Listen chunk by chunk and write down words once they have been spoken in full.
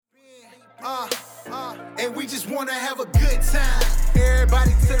And we just wanna have a good time.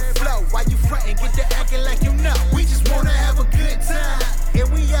 Everybody to the flow. Why you frontin'? Get to acting like you know. We just wanna have a good time.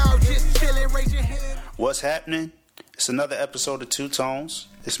 And we all just chillin'. Raise your hand. What's happening? It's another episode of Two Tones.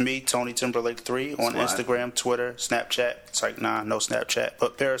 It's me, Tony Timberlake 3, on Instagram, Twitter, Snapchat. It's like, no Snapchat,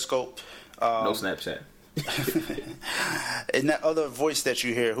 but Periscope. No Snapchat. And that other voice that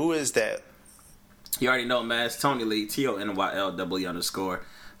you hear, who is that? You already know, man. It's Tony Lee, TONYLW_.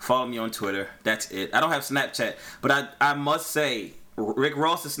 Follow me on Twitter. That's it. I don't have Snapchat, but I must say, Rick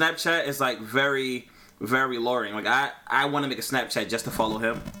Ross's Snapchat is like very, very luring. Like I want to make a Snapchat just to follow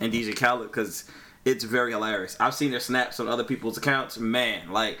him and DJ Khaled because it's very hilarious. I've seen their snaps on other people's accounts.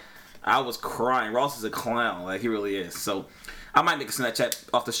 Man, like I was crying. Ross is a clown. Like he really is. So I might make a Snapchat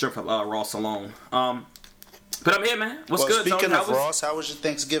off the strip of Ross alone. But I'm here, man. What's good, Tony? Speaking of Ross, how was your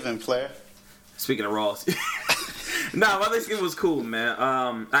Thanksgiving, player? Speaking of Ross. Nah, my Thanksgiving was cool, man.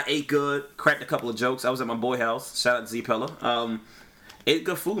 I ate good, cracked a couple of jokes. I was at my boy house. Shout out to Z Pella. Ate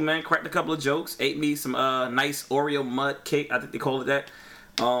good food, man. Cracked a couple of jokes. Ate me some nice Oreo mud cake. I think they call it that.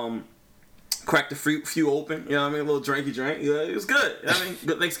 Cracked a few open. You know what I mean? A little drinky drink. Yeah, it was good. You know what I mean?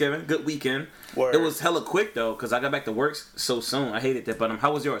 Good Thanksgiving. Good weekend. Word. It was hella quick, though, because I got back to work so soon. I hated that. But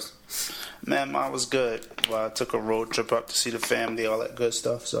how was yours? Man, mine was good. Well, I took a road trip up to see the family, all that good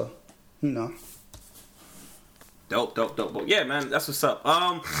stuff. So, you know. Dope. Yeah, man, that's what's up.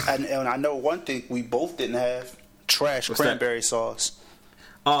 And I know one thing we both didn't have: cranberry sauce.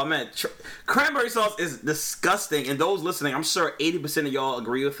 Oh man, cranberry sauce is disgusting. And those listening, I'm sure 80% of y'all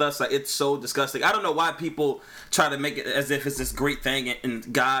agree with us. Like it's so disgusting. I don't know why people try to make it as if it's this great thing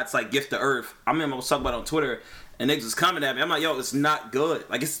and God's like gift to earth. I mean, I was talking about it on Twitter, and niggas was coming at me. I'm like, yo, it's not good.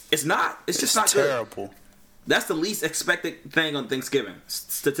 Like it's not. It's just not terrible. Good. That's the least expected thing on Thanksgiving,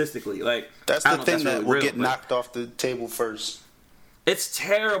 statistically. Like that's the thing that will get knocked off the table first. It's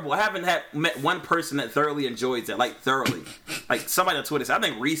terrible. I haven't met one person that thoroughly enjoys it, like thoroughly. Like somebody on Twitter said, I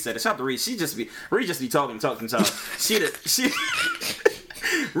think Reese said it. Shout out to Reese. Reese just be talking.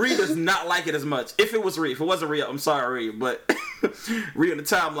 Reese does not like it as much. If it was Reese, if it wasn't Reese, I'm sorry, Reese, but Reese on the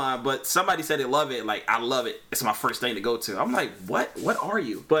timeline. But somebody said they love it. Like I love it. It's my first thing to go to. I'm like, what? What are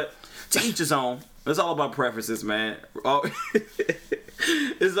you? But to each his own. It's all about preferences, man.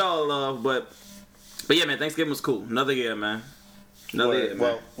 It's all love, but yeah, man. Thanksgiving was cool. Another year, man.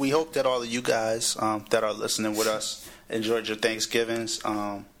 Well, we hope that all of you guys that are listening with us enjoyed your Thanksgivings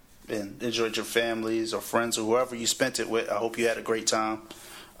and enjoyed your families or friends or whoever you spent it with. I hope you had a great time.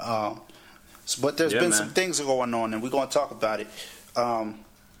 But there's been some things going on, and we're going to talk about it. Some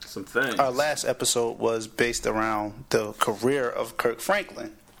things. Our last episode was based around the career of Kirk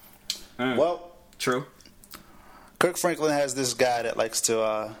Franklin. Well, true. Kirk Franklin has this guy that likes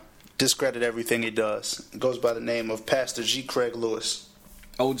to discredit everything he does. It goes by the name of Pastor G. Craig Lewis.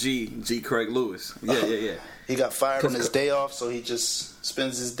 OG G. Craig Lewis. Yeah. He got fired on his day off, so he just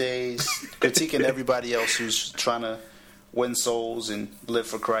spends his days critiquing everybody else who's trying to win souls and live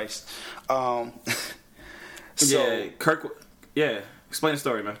for Christ. Explain the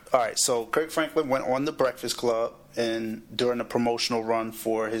story, man. All right, so Kirk Franklin went on The Breakfast Club and during the promotional run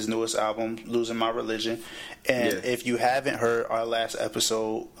for his newest album, Losing My Religion. And if you haven't heard our last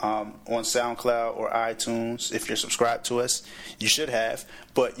episode on SoundCloud or iTunes, if you're subscribed to us, you should have.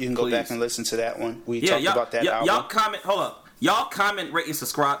 But you can go back and listen to that one. We talked about that album. Y'all comment, hold up. Y'all comment, rate, and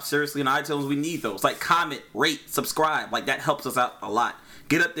subscribe. Seriously, on iTunes, we need those. Like, comment, rate, subscribe. Like, that helps us out a lot.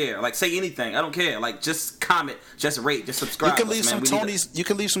 Get up there. Like, say anything. I don't care. Like, just comment, just rate, just subscribe. You can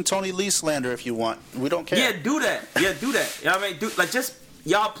leave some Tony Lee slander if you want. We don't care. Yeah, do that. You know what I mean? Just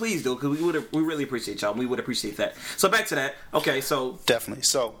y'all please do, because we really appreciate y'all. We would appreciate that. So back to that. Okay, so definitely.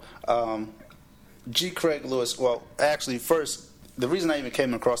 So G. Craig Lewis. Well, actually, first, the reason I even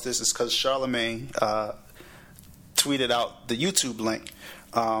came across this is because Charlemagne tweeted out the YouTube link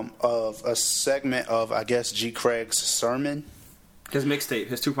of a segment of, I guess, G. Craig's sermon. His mixtape,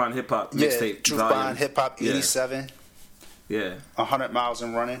 his Truth Behind Hip Hop mixtape. Yeah, Truth Behind Hip Hop 87. Yeah. 100 miles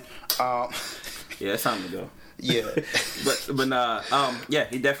and running. Yeah, it's time to go. Yeah. but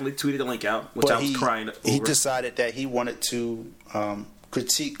he definitely tweeted the link out, which I was crying over. He decided that he wanted to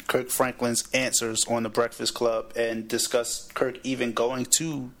critique Kirk Franklin's answers on The Breakfast Club and discuss Kirk even going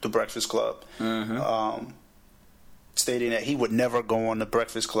to The Breakfast Club. Mm-hmm. Stating that he would never go on The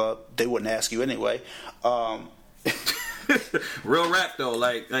Breakfast Club. They wouldn't ask you anyway. Real rap though,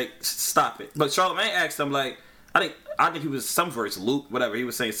 like stop it. But Charlemagne asked him, like, I think he was some verse, Luke, whatever. He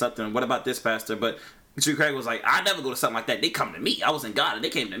was saying something. What about this, Pastor? But G. Craig was like, I never go to something like that. They come to me. I was in God and they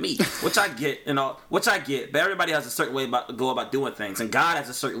came to me, which I get, which I get. But everybody has a certain way go about doing things, and God has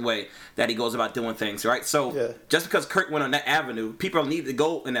a certain way that He goes about doing things, right? So just because Kirk went on that avenue, people need to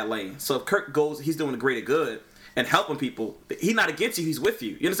go in that lane. So if Kirk goes, he's doing the greater good and helping people. He's not against you. He's with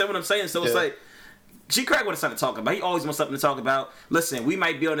you. You understand what I'm saying? So it's like, G. Craig wanted something to talk about. He always wants something to talk about. Listen, we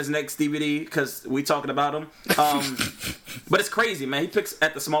might be on his next DVD because we talking about him. But it's crazy, man. He picks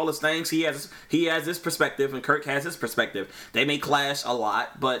at the smallest things. He has his perspective, and Kirk has his perspective. They may clash a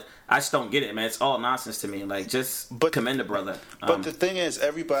lot, but I just don't get it, man. It's all nonsense to me. Like, just commend the brother. But the thing is,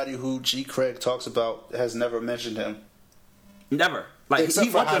 everybody who G. Craig talks about has never mentioned him. Never. Like, except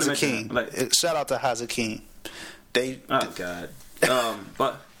he for wanted to mention Hakeem. him. Like, shout out to Hakeem. God.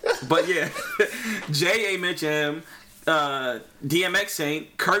 But yeah, Jay ain't mentioned him. DMX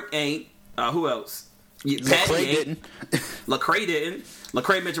ain't. Kirk ain't. Who else? Patty ain't. Lecrae didn't.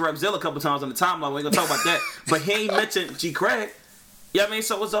 Lecrae mentioned Rapzilla a couple times on the timeline. We ain't gonna talk about that. But he ain't mentioned G. Craig. You know what I mean?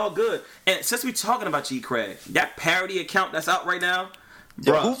 So it's all good. And since we talking about G. Craig, that parody account that's out right now,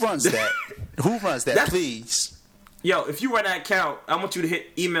 bro. Who runs that? Who runs that? Please. Yo, if you run that account, I want you to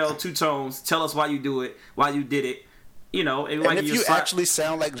hit email Two Tones. Tell us why you do it, why you did it. You know, and if you actually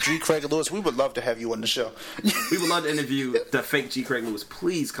sound like G. Craig Lewis, we would love to have you on the show. We would love to interview the fake G. Craig Lewis.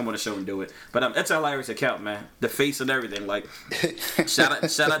 Please come on the show and do it. But it's a hilarious account, man. The face and everything. Like, shout out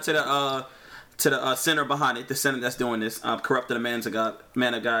to the center behind it, the center that's doing this, corrupting a man of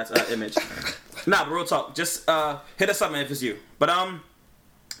God's image. Nah, but real talk. Just hit us up, man, if it's you. But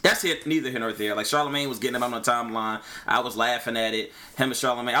that's it. Neither here nor there. Like, Charlamagne was getting him on the timeline. I was laughing at it. Him and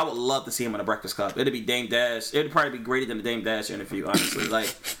Charlamagne. I would love to see him on the Breakfast Club. It'd be Dame Dash. It'd probably be greater than the Dame Dash interview, honestly.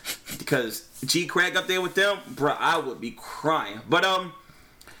 Like, because G. Craig up there with them, bro, I would be crying. But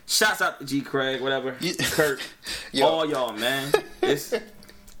shouts out to G. Craig, whatever. Kurt, all y'all, man. It's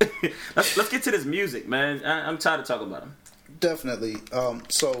let's get to this music, man. I'm tired of talking about him. Definitely.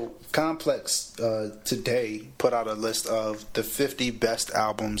 So Complex today put out a list of the 50 best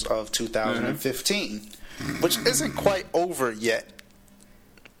albums of 2015, which isn't quite over yet.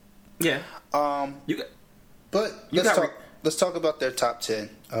 Yeah. Let's talk about their top 10.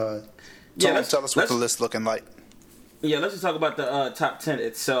 Tell us what the list's looking like. Yeah, let's just talk about the top 10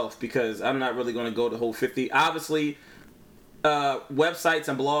 itself, because I'm not really going to go the whole 50. Obviously, websites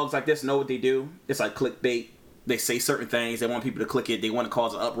and blogs like this know what they do. It's like clickbait. They say certain things. They want people to click it. They want to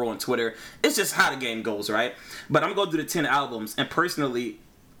cause an uproar on Twitter. It's just how the game goes, right? But I'm going to do the 10 albums. And personally,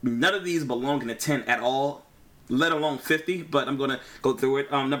 none of these belong in the 10 at all, let alone 50. But I'm going to go through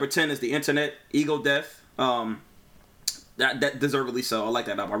it. Number 10 is The Internet, Ego Death. That deservedly so. I like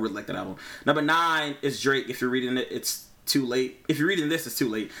that album. I really like that album. Number 9 is Drake. If you're reading it, it's too late. If you're reading this, it's too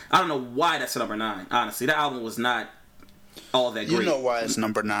late. I don't know why that's number 9, honestly. That album was not all that great. You know why it's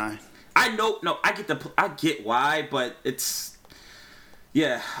number 9. I know, no, I get why, but it's,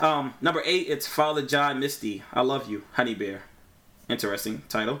 yeah. Number 8, it's Father John Misty, I Love You, Honey Bear. Interesting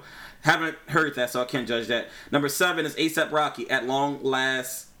title. Haven't heard that, so I can't judge that. Number 7 is A$AP Rocky, At Long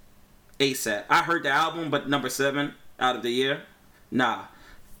Last ASAP. I heard the album, but number 7 out of the year, nah,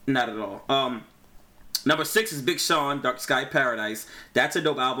 not at all. Number 6 is Big Sean, Dark Sky Paradise. That's a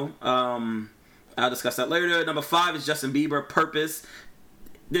dope album. I'll discuss that later. Number 5 is Justin Bieber, Purpose.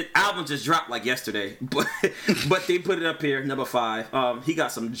 The album just dropped like yesterday, but they put it up here, number 5. He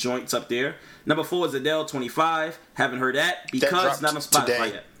got some joints up there. Number 4 is Adele, 25. Haven't heard that because it's not on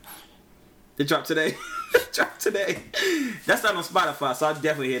Spotify yet. It dropped today. That's not on Spotify, so I'll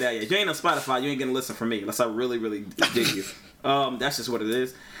definitely hear that yet. If you ain't on Spotify, you ain't gonna listen from me unless I really, really dig you. That's just what it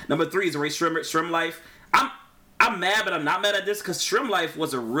is. Number 3 is Ray Shrimmer, Shrimp Life. I'm mad, but I'm not mad at this because Shrimp Life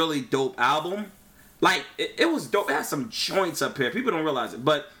was a really dope album. Like, it was dope. It had some joints up here. People don't realize it.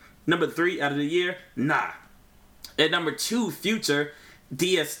 But number 3 out of the year, nah. At number 2, Future,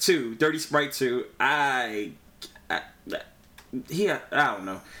 DS2, Dirty Sprite 2. I don't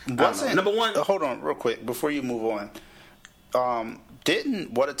know. Number 1. Hold on, real quick, before you move on.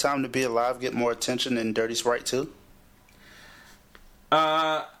 Didn't What a Time to Be Alive get more attention than Dirty Sprite 2?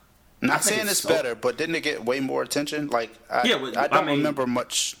 Not saying it's better, but didn't it get way more attention? Like, I don't remember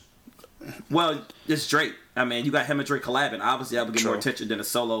much. Well, it's Drake. I mean, you got him and Drake collabing. Obviously, that would get more attention than a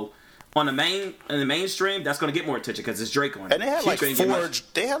solo. On the mainstream, that's going to get more attention because it's Drake on it. And they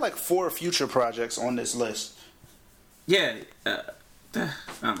had like 4 Future projects on this list. Yeah.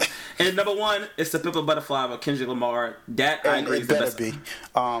 And number 1 is The Pimp a Butterfly by Kendrick Lamar. That I agree is the best.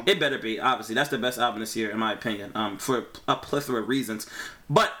 It better be. Obviously, that's the best album this year, in my opinion, for a plethora of reasons.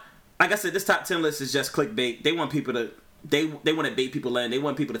 But like I said, this top 10 list is just clickbait. They want people to they want to bait people in. They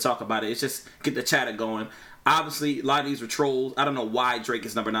want people to talk about it. It's just get the chatter going. Obviously, a lot of these were trolls. I don't know why Drake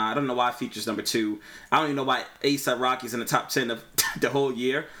is number 9. I don't know why Future's number 2. I don't even know why A$AP Rocky's in the top 10 of the whole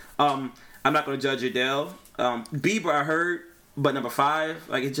year. I'm not going to judge Adele. Bieber, I heard, but number 5,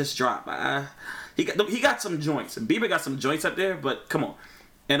 like, it just dropped. He got some joints. Bieber got some joints up there, but come on.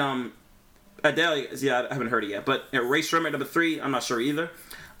 And Adele, yeah, I haven't heard it yet. But Ray Shremmer, number 3, I'm not sure either.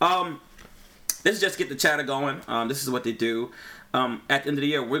 Let's just get the chatter going. This is what they do. At the end of the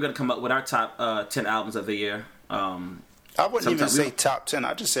year, we're going to come up with our top 10 albums of the year. I wouldn't even say top 10.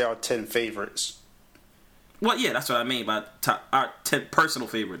 I'd just say our 10 favorites. Well, yeah, that's what I mean by our 10 personal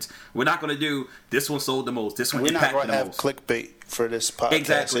favorites. We're not going to do this one sold the most, this one impacted the most. We're not going to have clickbait for this podcast.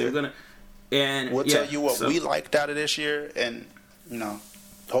 Exactly. Here. We'll tell you what we liked out of this year, and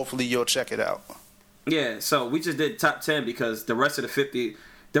hopefully you'll check it out. Yeah, so we just did top 10 because the rest of the 50,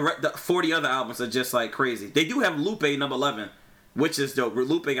 the 40 other albums are just like crazy. They do have Lupe number 11, which is dope.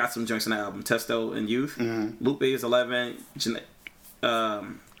 Lupe got some joints on the album, Testo and Youth. Mm-hmm. Lupe is 11.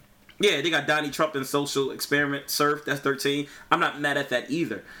 Yeah, they got Donnie Trump and Social Experiment, Surf, that's 13. I'm not mad at that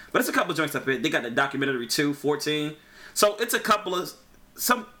either. But it's a couple joints up here. They got the Documentary 2, 14. So it's a couple of,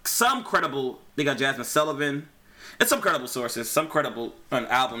 some credible, they got Jasmine Sullivan. It's some credible sources, some credible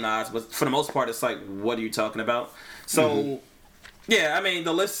album nods, but for the most part, it's like, what are you talking about? So, yeah, I mean,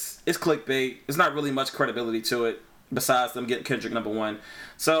 the list is clickbait. There's not really much credibility to it, besides them getting Kendrick number 1.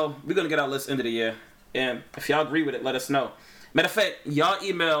 So, we're going to get our list end of the year. And if y'all agree with it, let us know. Matter of fact, y'all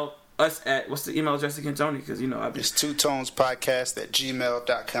email us at, what's the email address again, Tony? Because, it's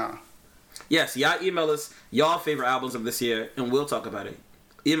twotonespodcast@gmail.com. Yes, y'all email us y'all favorite albums of this year, and we'll talk about it.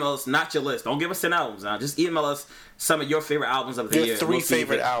 Email us, not your list. Don't give us 10 albums now. Just email us some of your favorite albums of the year. Your 3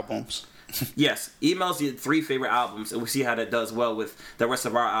 favorite albums. Yes, email us your 3 favorite albums, and we'll see how that does well with the rest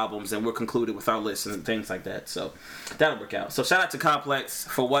of our albums, and we're concluded with our list and things like that. So that'll work out. So shout out to Complex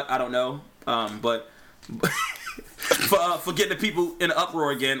for what, I don't know, but for getting the people in an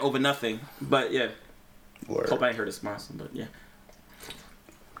uproar again over nothing. But yeah, Word. Hope I ain't heard a sponsor, but yeah.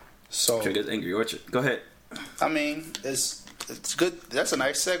 So Trigger's Angry Orchard. Go ahead. I mean, it's good. That's a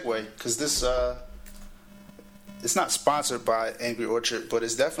nice segue because this it's not sponsored by Angry Orchard, but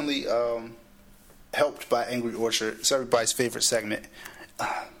it's definitely helped by Angry Orchard. It's everybody's favorite segment.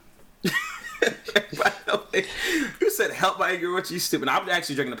 You said help by Angry Orchard, you stupid. I was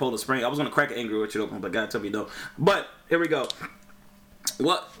actually drinking the Polar Spring. I was going to crack an Angry Orchard open, but God told me no. But here we go.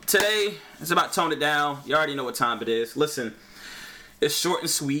 Well, today it's about Tone It Down. You already know what time it is. Listen, it's short and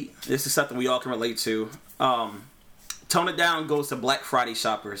sweet. This is something we all can relate to. Tone It Down goes to Black Friday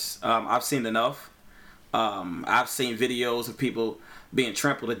shoppers. I've seen enough. I've seen videos of people being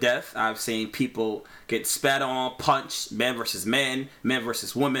trampled to death. I've seen people get spat on, punched, men versus men, men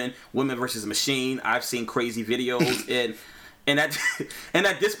versus women, women versus machine. I've seen crazy videos, and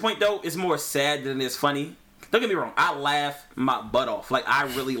at this point though, it's more sad than it's funny. Don't get me wrong, I laugh my butt off. Like, I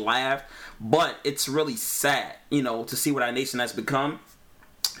really laughed, but it's really sad, to see what our nation has become.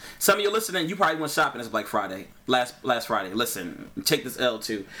 Some of you listening, you probably went shopping this Black Friday, last Friday. Listen, take this L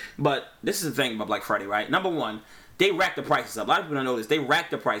too. But this is the thing about Black Friday, right? Number one, they rack the prices up. A lot of people don't know this. They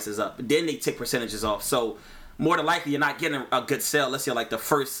rack the prices up, but then they take percentages off. So more than likely, you're not getting a good sale unless you're like the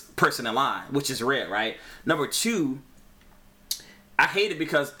first person in line, which is rare, right? Number two, I hate it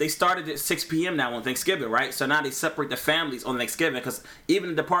because they started at 6 p.m. now on Thanksgiving, right? So now they separate the families on Thanksgiving because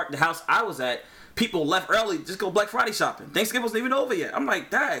even the house I was at, people left early, just go Black Friday shopping. Thanksgiving wasn't even over yet. I'm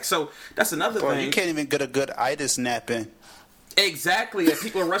like, dang. So that's another thing. You can't even get a good itis nap in. Exactly. And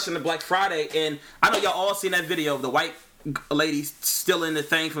people are rushing to Black Friday. And I know y'all all seen that video of the white lady stealing the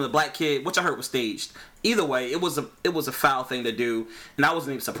thing from the black kid, which I heard was staged. Either way, it was a foul thing to do. And I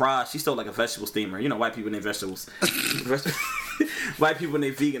wasn't even surprised. She stole like a vegetable steamer. White people need vegetables. White people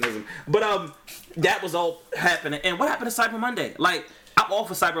need veganism. But that was all happening. And what happened to Cyber Monday? Like, I'm all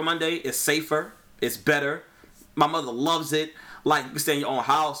for Cyber Monday. It's safer. It's better. My mother loves it. Like, you stay in your own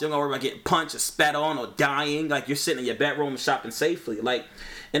house. You don't gotta worry about getting punched or spat on or dying. Like, you're sitting in your bedroom shopping safely. Like,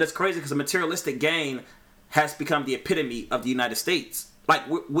 and it's crazy because a materialistic gain has become the epitome of the United States. Like,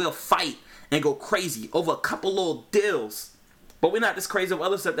 we'll fight and go crazy over a couple little deals. But we're not this crazy of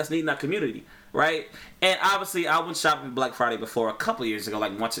other stuff that's needing our community, right? And obviously, I went shopping Black Friday before a couple years ago,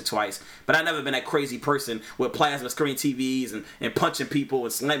 like once or twice. But I've never been that crazy person with plasma screen TVs and punching people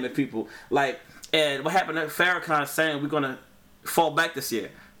and slamming people. Like, and what happened to Farrakhan saying we're going to fall back this year.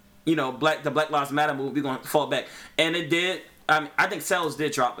 The Black Lives Matter movement, we're going to fall back. And it did. I think sales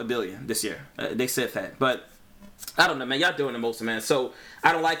did drop $1 billion this year. They said that. But I don't know, man. Y'all doing the most, man. So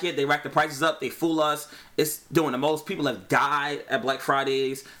I don't like it. They rack the prices up. They fool us. It's doing the most. People have died at Black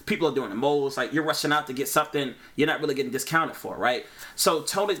Fridays. People are doing the most. Like, you're rushing out to get something you're not really getting discounted for, right? So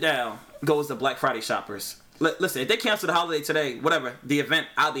tone it down goes to Black Friday shoppers. Listen, if they cancel the holiday today, whatever, the event,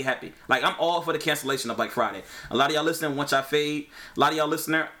 I'll be happy. Like, I'm all for the cancellation of Black Friday. A lot of y'all listening want y'all fade. A lot of y'all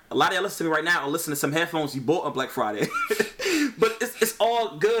listening to me right now are listening to some headphones you bought on Black Friday. But it's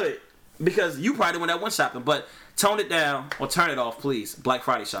all good because you probably went out one shopping. But tone it down or turn it off, please, Black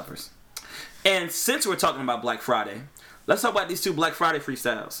Friday shoppers. And since we're talking about Black Friday, let's talk about these 2 Black Friday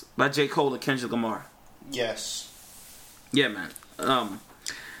freestyles by J. Cole and Kendrick Lamar. Yes. Yeah, man.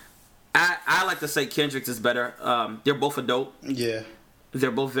 I like to say Kendrick's is better. They're both a dope. Yeah. They're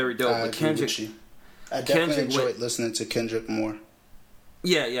both very dope. I but Kendrick, agree with you. I definitely enjoyed listening to Kendrick more.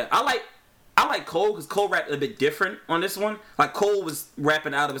 Yeah. I like Cole because Cole rapped a bit different on this one. Like, Cole was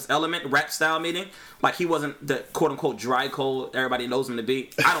rapping out of his element, rap style meaning. Like, he wasn't the quote-unquote dry Cole everybody knows him to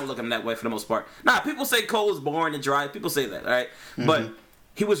be. I don't look at him that way for the most part. Nah, people say Cole is boring and dry. People say that, all right? Mm-hmm. But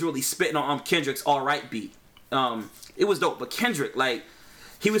he was really spitting on Kendrick's All Right beat. It was dope. But Kendrick, like,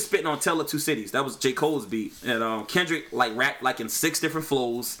 he was spitting on Tale of Two Cities. That was J. Cole's beat. And Kendrick, like, rapped, like, in 6 different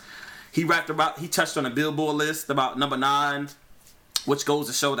flows. He touched on a Billboard list about number 9, which goes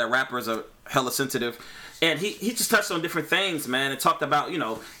to show that rappers are hella sensitive. And he just touched on different things, man, and talked about,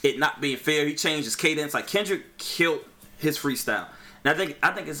 it not being fair. He changed his cadence. Like, Kendrick killed his freestyle. And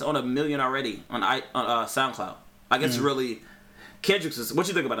I think it's on 1 million already on SoundCloud. Like, it's really Kendrick's. What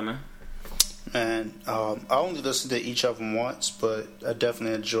you think about it, man? And I only listened to each of them once, but I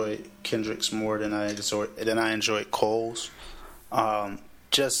definitely enjoyed Kendrick's more than I enjoyed Cole's.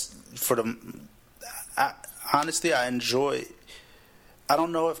 Just for honestly, I enjoy. I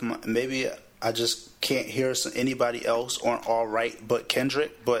don't know if maybe I just can't hear anybody else on All Right but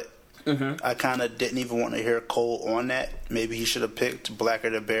Kendrick, but I kind of didn't even want to hear Cole on that. Maybe he should have picked Blacker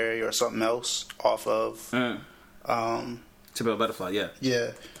the Berry or something else off of To Be a Butterfly, yeah.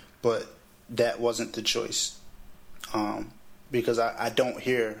 Yeah, but that wasn't the choice. Because I don't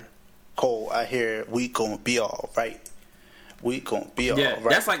hear Cole. I hear We Gon' Be All Right. We Gon' Be All Right.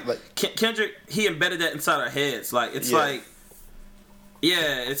 That's like Kendrick, he embedded that inside our heads. Like, it's like,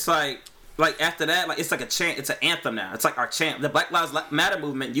 yeah, it's like after that, like, it's like a chant. It's an anthem now. It's like our chant. The Black Lives Matter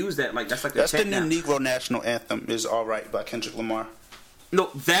movement used that. Like, that's like the chant now. That's the new Negro national anthem is All Right by Kendrick Lamar. No,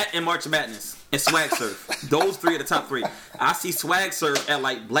 that and March Madness and Swag Surf. Those 3 are the top 3. I see Swag Surf at,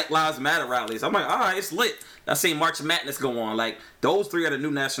 like, Black Lives Matter rallies. I'm like, all right, it's lit. I see March Madness go on. Like, those 3 are the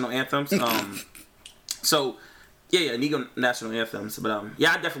new national anthems. So, yeah, Negro national anthems. But,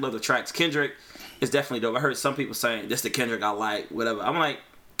 yeah, I definitely love the tracks. Kendrick is definitely dope. I heard some people saying, this the Kendrick I like, whatever. I'm like,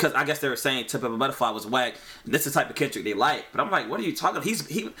 because I guess they were saying Tip of a Butterfly was whack. This is the type of Kendrick they like. But I'm like, what are you talking about?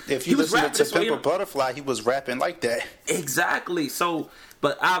 If you listen to Tip of a Butterfly, he was rapping like that. Exactly. So,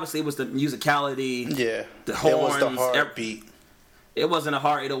 but obviously it was the musicality. Yeah. The horns. It was the hard beat. It wasn't a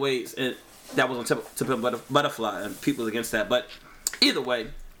hard 808s. That was on Tip of a Butterfly, and people was against that. But either way,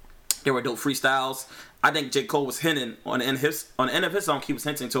 there were dope freestyles. I think J. Cole was hinting on the end of his song. He was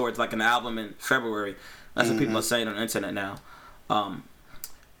hinting towards like an album in February. That's what people are saying on the internet now.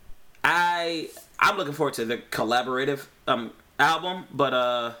 I'm looking forward to the collaborative album, but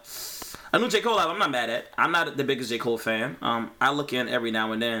a new J. Cole album I'm not mad at. I'm not the biggest J. Cole fan. I look in every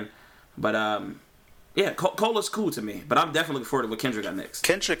now and then, but yeah, Cole is cool to me. But I'm definitely looking forward to what Kendrick got next.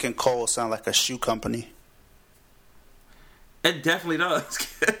 Kendrick and Cole sound like a shoe company. It definitely does.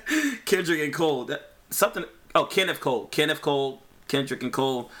 Kendrick and Cole. Kenneth Cole, Kendrick and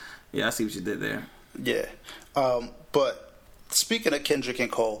Cole. Yeah, I see what you did there. Yeah, but speaking of Kendrick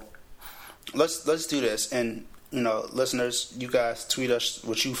and Cole, let's do this. And listeners, you guys tweet us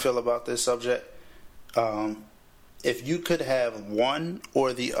what you feel about this subject. If you could have one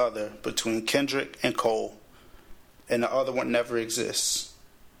or the other between Kendrick and Cole, and the other one never exists,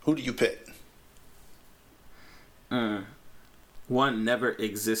 who do you pick? One never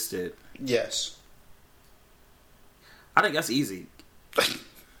existed. Yes. I think that's easy.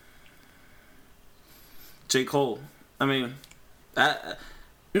 J. Cole. I mean,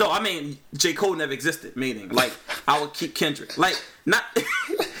 J. Cole never existed. Meaning, like, I would keep Kendrick. Like, not.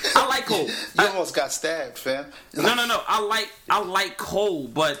 I like Cole. You almost got stabbed, fam. No. I like Cole,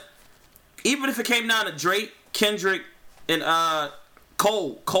 but even if it came down to Drake, Kendrick, and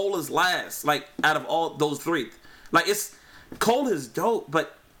Cole is last. Like, out of all those 3, like, Cole is dope,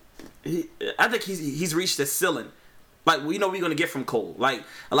 but I think he's reached the ceiling. Like, we know what we're going to get from Cole. Like,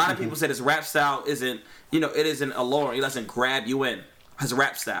 a lot of people say his rap style isn't, it isn't alluring. It doesn't grab you in. His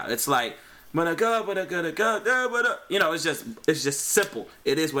rap style. It's like, it's just simple.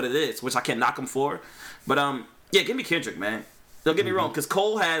 It is what it is, which I can't knock him for. But Yeah, give me Kendrick, man. Don't get me wrong, because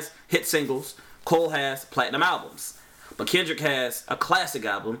Cole has hit singles. Cole has platinum albums. But Kendrick has a classic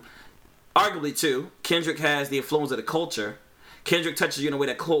album. Arguably, too. Kendrick has the influence of the culture. Kendrick touches you in a way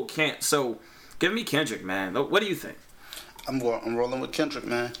that Cole can't. So, give me Kendrick, man. What do you think? I'm rolling with Kendrick,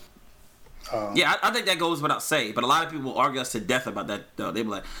 man. Yeah, I think that goes without saying. But a lot of people argue us to death about that, though. They be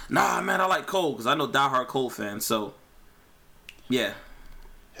like, nah, man, I like Cole. Because I know diehard Cole fans. So, yeah.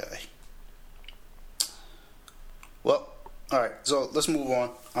 Okay. Well, all right. So, let's move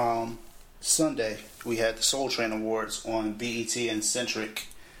on. Sunday, we had the Soul Train Awards on BET and Centric.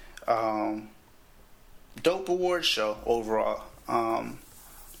 Dope award show overall.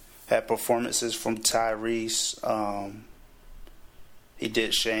 Had performances from Tyrese. He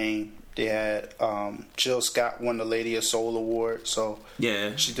did Shane. They had Jill Scott won the Lady of Soul Award, so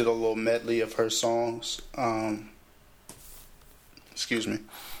yeah, she did a little medley of her songs. Excuse me.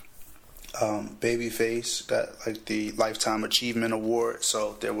 Babyface got like the Lifetime Achievement Award,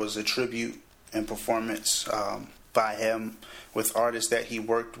 so there was a tribute and performance by him with artists that he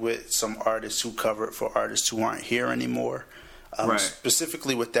worked with, some artists who covered for artists who aren't here anymore. Right.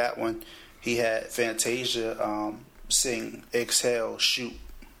 Specifically with that one, he had Fantasia sing Exhale, Shoot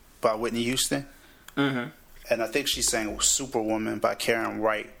by Whitney Houston. Mm-hmm. And I think she sang Superwoman by Karen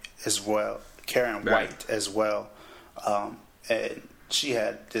White as well. And she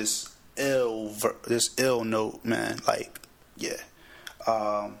had this ill note, man. Like, yeah.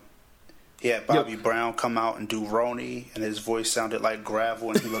 He had Bobby Brown come out and do Roni, and his voice sounded like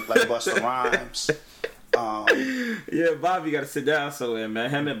gravel, and he looked like Busta Rhymes. Yeah, Bobby got to sit down somewhere, man.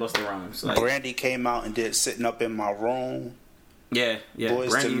 Him and Busta Rhymes. Like, Brandy came out and did Sitting Up in My Room. Yeah.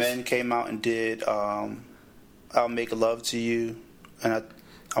 Boys to Men came out and did I'll Make Love to You. And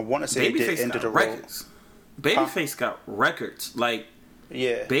I want to say they did End of the Road. Babyface got records. Like,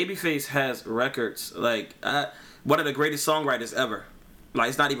 yeah. Babyface has records. Like, one of the greatest songwriters ever. Like,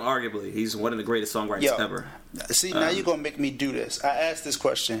 it's not even arguably. He's one of the greatest songwriters ever. See, now you're going to make me do this. I asked this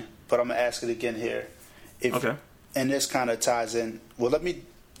question, but I'm going to ask it again here. Okay. And this kind of ties in. Well, let me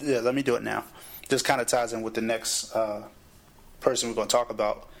do it now. This kind of ties in with the next person we're going to talk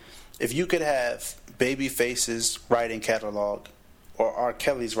about. If you could have Babyface's writing catalog or R.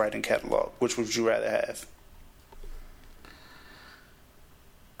 Kelly's writing catalog, which would you rather have?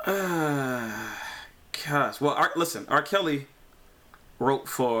 Gosh. Well, listen, R. Kelly wrote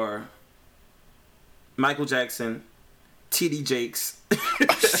for Michael Jackson, T.D. Jakes.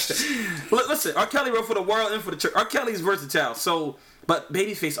 Listen, R. Kelly wrote for the world and for the church. R. Kelly's versatile. So, but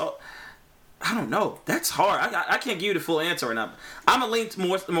Babyface, I don't know. That's hard. I can't give you the full answer right now. I'm gonna lean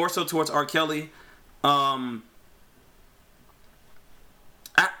more so towards R. Kelly. I'm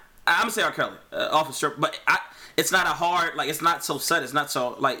gonna say R. Kelly off the strip, but it's not a hard, like, it's not so set. It's not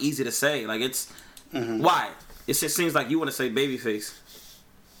so like easy to say. Like, it's why? It just seems like you want to say Babyface.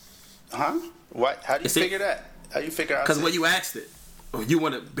 Huh? What? How do you figure that? How do you figure out? Because when you asked it, you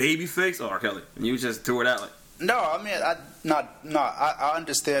want a Babyface or R. Kelly, and you just threw it out like. No, I mean, I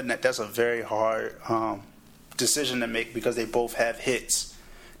understand that that's a very hard decision to make because they both have hits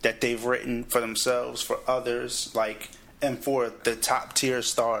that they've written for themselves, for others, like, and for the top tier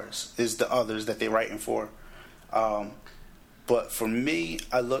stars is the others that they're writing for. But for me,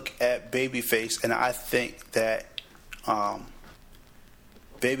 I look at Babyface and I think that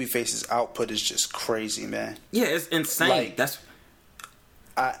Babyface's output is just crazy, man. Yeah, it's insane.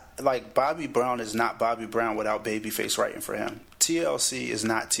 Like, Bobby Brown is not Bobby Brown without Babyface writing for him. TLC is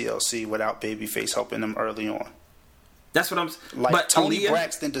not TLC without Babyface helping them early on. That's what I'm. Like, but Tony Aaliyah,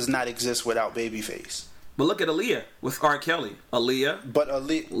 Braxton does not exist without Babyface. But look at Aaliyah with R. Kelly.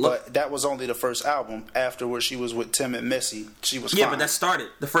 But that was only the first album. Afterwards, she was with Tim and Missy. She was fine. But that started.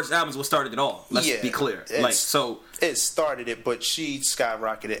 The first album is what started it all. Let's be clear. Like, so it started it, but she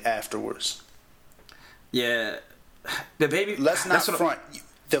skyrocketed afterwards. Yeah, the baby. Let's not front.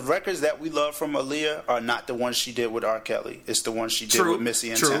 The records that we love from Aaliyah are not the ones she did with R. Kelly. It's the ones she did with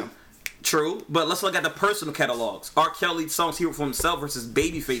Missy and Tim. True, but let's look at the personal catalogs. R. Kelly's songs he wrote for himself versus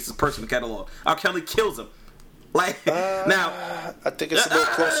Babyface's personal catalog. R. Kelly kills him. Like now, I think it's a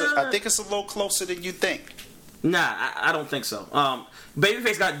little closer. I think it's a little closer than you think. Nah, I don't think so.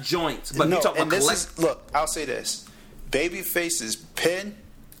 Babyface got joints, but you talk about look, I'll say this: Babyface's pen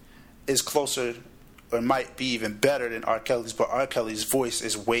is closer, or might be even better than R. Kelly's, but R. Kelly's voice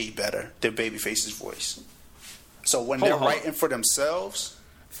is way better than Babyface's voice. So when they're writing for themselves.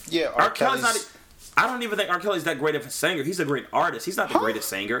 Yeah, R. Kelly's not. I don't even think R. Kelly's that great of a singer. He's a great artist. He's not the greatest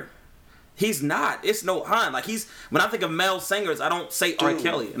singer. He's not. It's no hun. Like, when I think of male singers, I don't say R.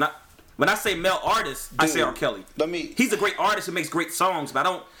 Kelly. And when I say male artist, I say R. Kelly. He's a great artist who makes great songs, but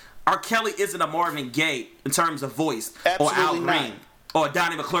R. Kelly isn't a Marvin Gaye in terms of voice, Absolutely or Al not. Green, or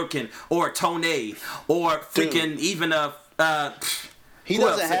Donnie McClurkin, or Tone, or freaking even he who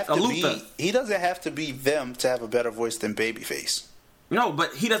doesn't else? have to Luther. be. He doesn't have to be them to have a better voice than Babyface. No,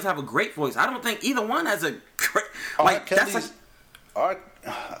 but he doesn't have a great voice. I don't think either one has a great. R. Like that's Kelly's, like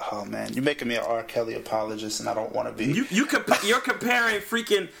oh man, you're making me an R. Kelly apologist, and I don't want to be. you're comparing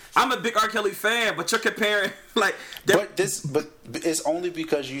freaking. I'm a big R. Kelly fan, but you're comparing like. But it's only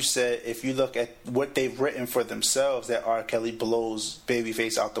because you said if you look at what they've written for themselves that R. Kelly blows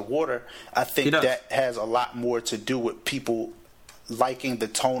Babyface out the water. I think that has a lot more to do with people liking the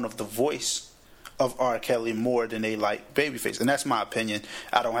tone of the voice of R. Kelly more than they like Babyface, and that's my opinion.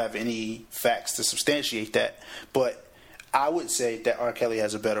 I don't have any facts to substantiate that, but I would say that R. Kelly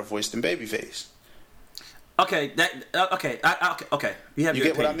has a better voice than Babyface. Okay, okay. You have You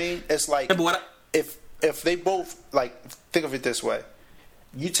your get what I opinion. mean? It's like if they both like think of it this way: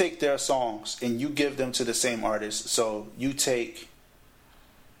 you take their songs and you give them to the same artist. So you take,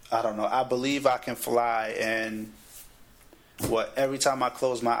 I don't know, I Believe I Can Fly and Every Time I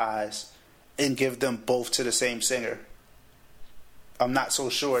Close My Eyes, and give them both to the same singer. I'm not so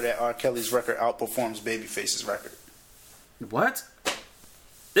sure that R. Kelly's record outperforms Babyface's record. What?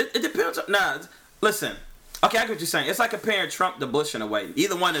 It depends. Nah, listen. Okay, I get what you're saying. It's like comparing Trump to Bush in a way.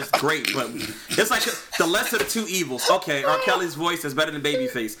 Either one is great, but it's like the lesser of the two evils. Okay, R. Kelly's voice is better than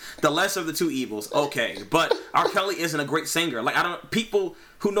Babyface. The lesser of the two evils. Okay, but R. Kelly isn't a great singer. Like people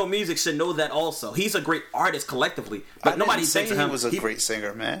who know music should know that also. He's a great artist collectively, but nobody thinks of him. He was a great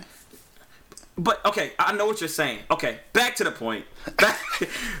singer, man. But okay, I know what you're saying. Okay, back to the point.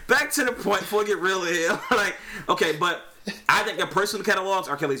 Back to the point before we get real here. Like, okay, but I think their personal catalogs,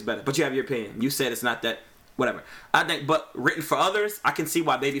 R. Kelly's better. But you have your opinion. You said it's not that. Whatever. I think, but written for others, I can see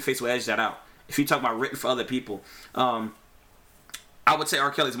why Babyface will edge that out. If you talk about written for other people, I would say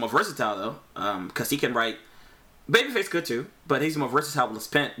R. Kelly's more versatile though, because he can write. Babyface could too, but he's more versatile with his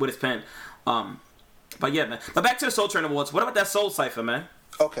pen. But yeah, man. But back to the Soul Train Awards. What about that Soul Cypher, man?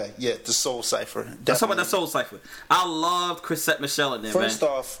 Okay, yeah, the Soul Cypher. Let's talk about that Soul Cypher. I loved Chrisette Michele in there, First man.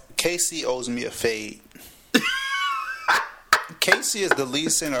 off, Casey owes me a fade. Casey is the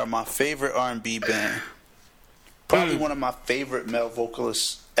lead singer of my favorite R&B band. Probably one of my favorite male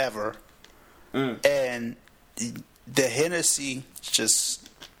vocalists ever. And the Hennessy just,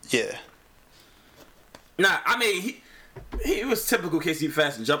 yeah. Nah, I mean, he was typical Casey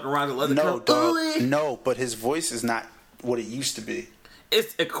Fashion, jumping around the leather No, coat. dog. No, but his voice is not what it used to be.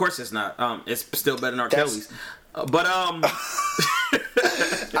 Of course it's not. It's still better than R. Kelly's. But I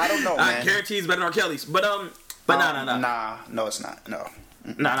don't know, man. I guarantee it's better than R. Kelly's. But no. No, it's not. No.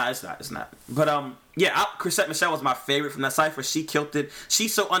 No, it's not. But yeah, Chrisette Michele was my favorite from that cipher. She killed it.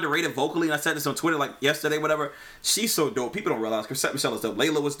 She's so underrated vocally, and I said this on Twitter like yesterday, whatever. She's so dope. People don't realize Chrisette Michele is dope.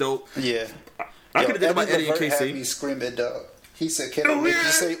 Layla was dope. Yeah. I could have did about Eddie and Levert had KC. me screaming, dog. He said, "Can I make you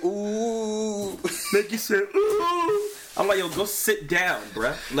say ooh?" Make you say ooh. I'm like, yo, go sit down,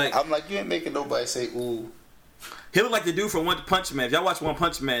 bruh. Like, I'm like, you ain't making nobody say ooh. he looked like the dude from One Punch Man. If y'all watch One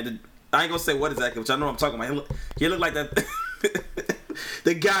Punch Man, I ain't gonna say what exactly, which I know what I'm talking about. He looked like that.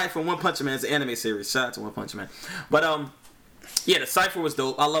 The guy from One Punch Man is the anime series. Shout out to One Punch Man. But yeah, the cipher was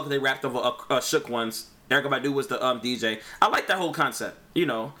dope. I love they rapped over Shook Ones. Erykah Badu was the DJ. I like that whole concept. You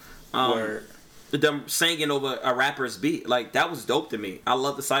know, them singing over a rapper's beat. Like, that was dope to me. I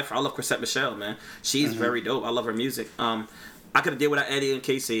love the cipher. I love Chrisette Michele, man. She's very dope. I love her music. I could have did without Eddie and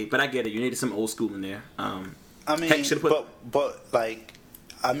KC, but I get it. You needed some old school in there. I mean, but like,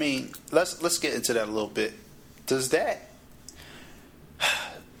 I mean, let's get into that a little bit.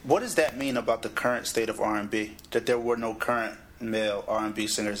 What does that mean about the current state of R&B? That there were no current male R&B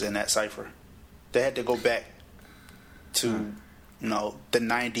singers in that cipher? They had to go back to, the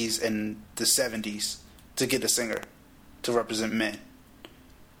 90s and the 70s to get a singer to represent men.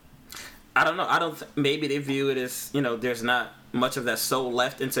 I don't know. Maybe they view it as, there's not much of that soul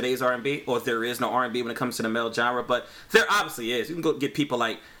left in today's R&B, or there is no R&B when it comes to the male genre, but there obviously is. You can go get people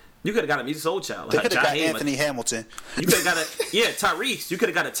like, you could have got a Music Soul Child. They could have got Anthony Hamilton. You could have got Tyrese. You could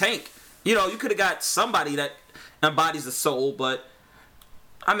have got a Tank. You could have got somebody that embodies the soul, but,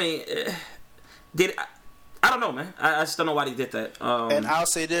 I mean, I don't know, man. I just don't know why they did that. And I'll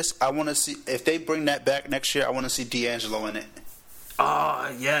say this. I want to see, if they bring that back next year, I want to see D'Angelo in it.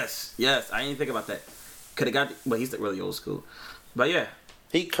 Oh, yes. I didn't think about that. Could have got, but he's really old school. But yeah.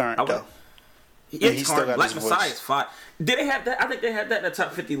 He current, though. Yeah, he's current. Black Messiah is fine. Did they have that? I think they had that in the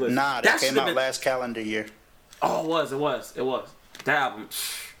top 50 list. Nah, that came out last calendar year. Oh, it was. That album,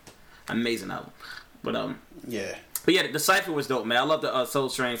 amazing album. But yeah. But yeah, the cipher was dope, man. I love the Soul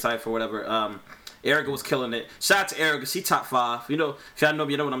Train cipher, whatever. Erica was killing it. Shout out to Erica. She top 5. You know, if y'all know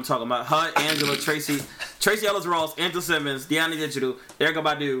me, you know what I'm talking about. Her, Angela, Tracy Ellis Ross, Angela Simmons, Deanna Digital, Erykah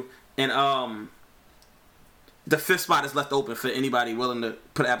Badu, and the 5th spot is left open for anybody willing to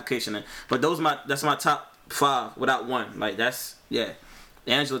put an application in. But that's my top 5 without one. Like that's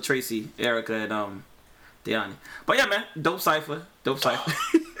Angela, Tracy, Erica, and Deanna. But yeah, man, dope cipher.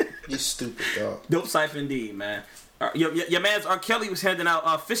 You stupid dog. Dope cipher indeed, man. Your man's R. Kelly was handing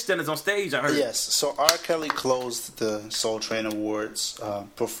out fish dinners on stage, I heard. Yes, so R. Kelly closed the Soul Train Awards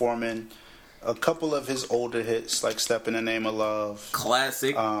performing a couple of his older hits like Step in the Name of Love.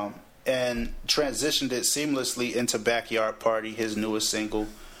 Classic. And transitioned it seamlessly into Backyard Party, his newest single.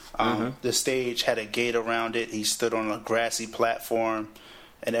 The stage had a gate around it. He stood on a grassy platform,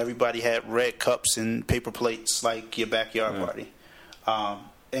 and everybody had red cups and paper plates like your Backyard Party,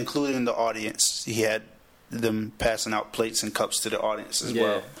 including the audience. He had them passing out plates and cups to the audience as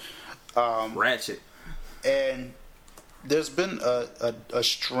well. Ratchet. And there's been a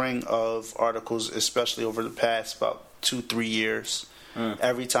string of articles, especially over the past about 2-3 years,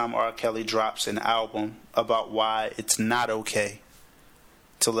 every time R. Kelly drops an album, about why it's not okay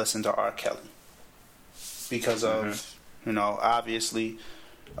to listen to R. Kelly. Because of, obviously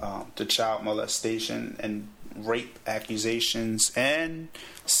the child molestation and rape accusations and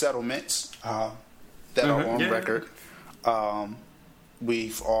settlements that are on record.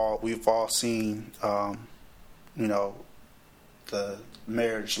 We've all seen, the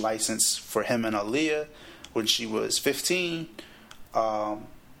marriage license for him and Aaliyah when she was 15. And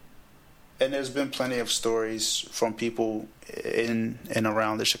there's been plenty of stories from people in and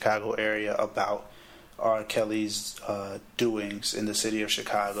around the Chicago area about R. Kelly's doings in the city of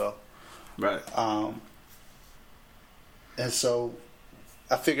Chicago. Right. And so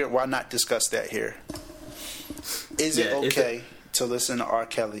I figured, why not discuss that here? Is it okay to listen to R.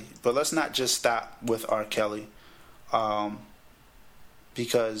 Kelly? But let's not just stop with R. Kelly,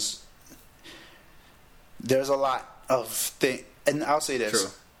 because there's a lot of things. And I'll say this.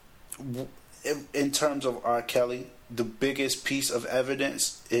 True. In terms of R. Kelly, the biggest piece of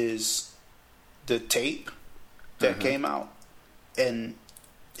evidence is the tape that came out. And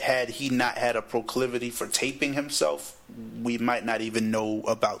had he not had a proclivity for taping himself, we might not even know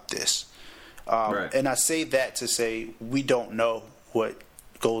about this. And I say that to say we don't know what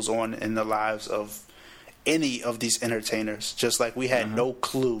goes on in the lives of any of these entertainers, just like we had no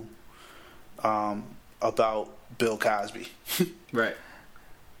clue about Bill Cosby. Right.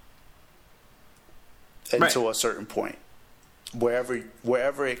 Until a certain point.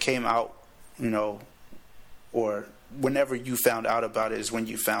 Wherever it came out, or whenever you found out about it is when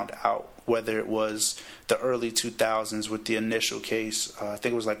you found out, whether it was the early 2000s with the initial case, I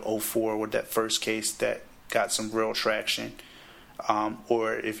think it was like 2004 with that first case that got some real traction,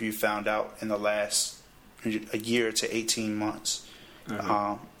 or if you found out in the last a year to 18 months.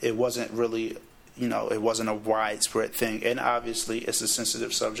 It wasn't really, it wasn't a widespread thing. And obviously it's a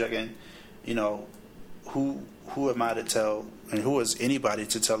sensitive subject, and, who am I to tell, and who is anybody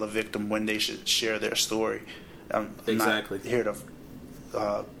to tell a victim when they should share their story? I'm not here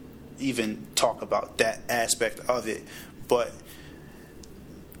to even talk about that aspect of it, but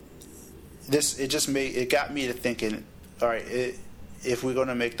it got me to thinking, all right, if we're going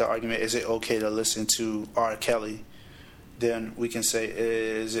to make the argument, is it okay to listen to R. Kelly, then we can say,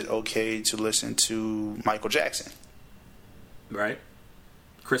 is it okay to listen to Michael Jackson? Right.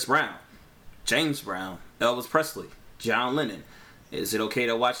 Chris Brown, James Brown, Elvis Presley, John Lennon. Is it okay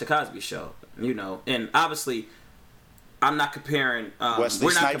to watch The Cosby Show? And obviously, I'm not comparing.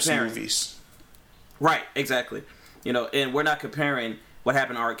 Wesley Snipes movies. Right, exactly. And we're not comparing what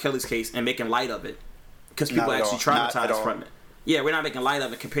happened in R. Kelly's case and making light of it, because people actually traumatized from it. Yeah, we're not making light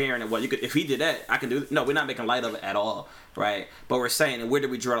of it, comparing it. Well, if he did that, I can do it. No, we're not making light of it at all, right? But we're saying, where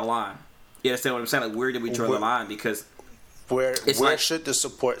did we draw the line? You understand what I'm saying? Like, where did we draw the line? Because where should the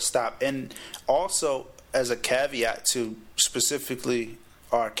support stop? And also, as a caveat to specifically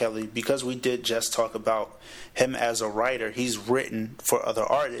R. Kelly, because we did just talk about him as a writer, he's written for other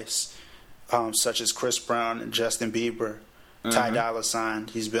artists, such as Chris Brown and Justin Bieber, Ty Dolla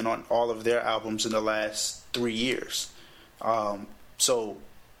 $ign. He's been on all of their albums in the last 3 years. So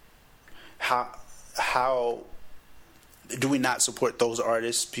how do we not support those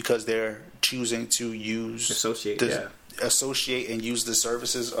artists because they're choosing to associate and use the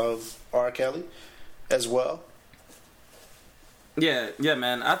services of R. Kelly as well? Yeah,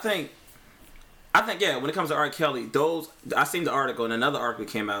 man. I think when it comes to R. Kelly, I seen the article, and another article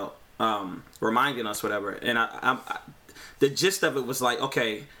came out reminding us whatever, and I the gist of it was like,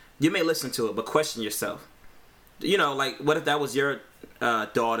 okay, you may listen to it, but question yourself. Like, what if that was your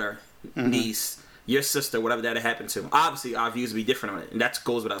daughter, niece, your sister, whatever that had happened to. Obviously, our views would be different on it, and that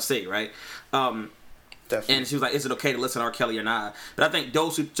goes without saying, right? Definitely. And she was like, is it okay to listen to R. Kelly or not? But I think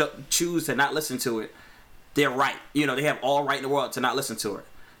those who choose to not listen to it, they're right. You know, they have all right in the world to not listen to it.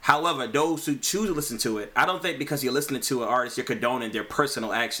 However, those who choose to listen to it, I don't think because you're listening to an artist, you're condoning their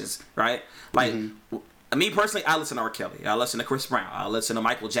personal actions, right? Like, me personally, I listen to R. Kelly. I listen to Chris Brown. I listen to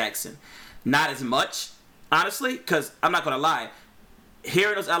Michael Jackson. Not as much, honestly, because I'm not going to lie.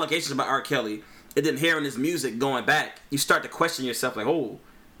 Hearing those allegations about R. Kelly, and then hearing his music going back, you start to question yourself, like, oh,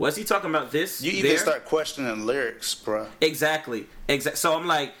 was he talking about this? You even start questioning lyrics, bro. Exactly. So I'm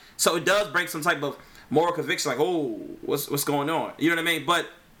like, so it does bring some type of moral conviction, like, oh, what's going on? You know what I mean? But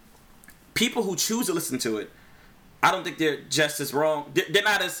people who choose to listen to it, I don't think they're just as wrong.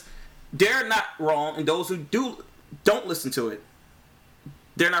 They're not wrong, and those who don't listen to it,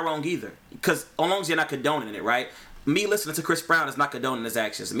 they're not wrong either. Because as long as you're not condoning it, right? Me listening to Chris Brown is not condoning his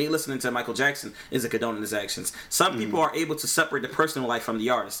actions. Me listening to Michael Jackson isn't condoning his actions. Some people are able to separate the personal life from the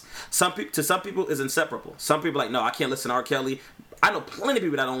artist. To some people, it's inseparable. Some people are like, no, I can't listen to R. Kelly. I know plenty of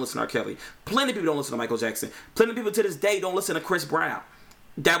people that don't listen to R. Kelly. Plenty of people don't listen to Michael Jackson. Plenty of people to this day don't listen to Chris Brown.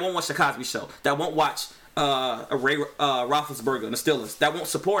 That won't watch The Cosby Show. That won't watch Ray Roethlisberger and the Steelers. That won't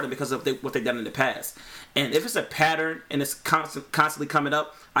support him because of what they've done in the past. And if it's a pattern and it's constantly coming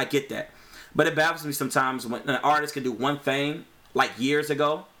up, I get that. But it baffles me sometimes when an artist can do one thing like years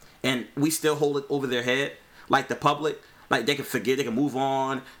ago and we still hold it over their head, like the public. Like they can forget, they can move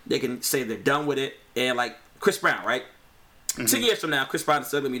on, they can say they're done with it. And like Chris Brown, right? 10 years from now, Chris Brown is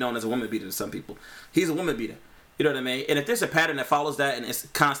still going to be known as a woman beater to some people. He's a woman beater. You know what I mean? And if there's a pattern that follows that and it's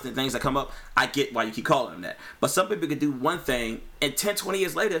constant things that come up, I get why you keep calling him that. But some people could do one thing and 10, 20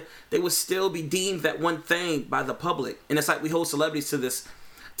 years later, they would still be deemed that one thing by the public. And it's like we hold celebrities to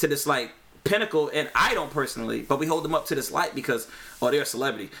this like pinnacle, and I don't personally, but we hold them up to this light because, oh, they're a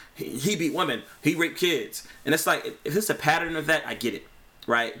celebrity. He beat women. He raped kids. And it's like, if it's a pattern of that, I get it,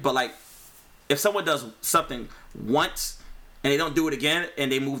 right? But like, if someone does something once and they don't do it again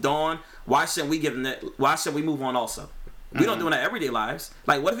and they moved on, why shouldn't we give them that? Why shouldn't we move on also? We don't do it in our everyday lives.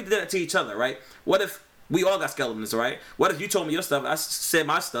 Like, what if we did that to each other, right? What if we all got skeletons, right? What if you told me your stuff, I said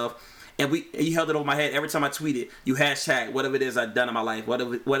my stuff, and you held it over my head every time I tweeted, you hashtag whatever it is I've done in my life,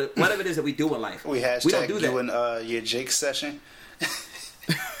 whatever it is that we do in life. We don't do that. You and your Jake session.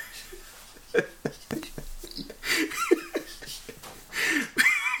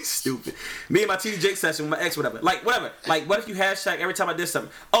 Stupid. Me and my TD Jake session with my ex, whatever. Like, whatever. Like, what if you hashtag every time I did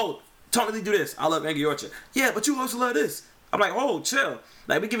something? Oh, Tony Lee do this. I love Angry Orchard. Yeah, but you also love this. I'm like, oh, chill.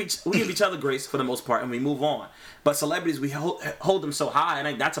 Like, we give each other grace for the most part, and we move on. But celebrities, we hold them so high, and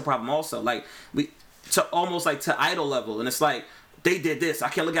I think that's a problem also. Like, almost like to idol level, and it's like, they did this. I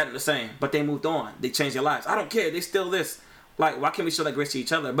can't look at it the same, but they moved on. They changed their lives. I don't care. They still this. Like, why can't we show that grace to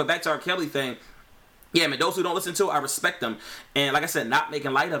each other? But back to our Kelly thing, yeah, man, those who don't listen to it, I respect them. And like I said, not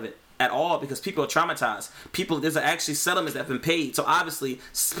making light of it at all because people are traumatized. There's actually settlements that have been paid. So obviously,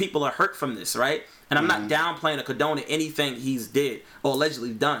 people are hurt from this, right? And I'm not downplaying or condoning anything he's did or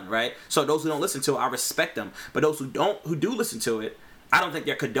allegedly done, right? So those who don't listen to it, I respect them. But those who do listen to it, I don't think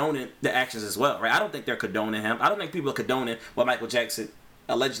they're condoning the actions as well, right? I don't think they're condoning him. I don't think people are condoning what Michael Jackson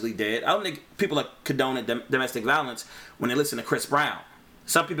allegedly did. I don't think people are condoning domestic violence when they listen to Chris Brown.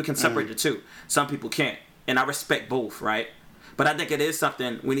 Some people can separate the two. Some people can't. And I respect both, right? But I think it is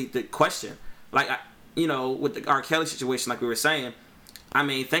something we need to question. Like, with the R. Kelly situation, like we were saying, I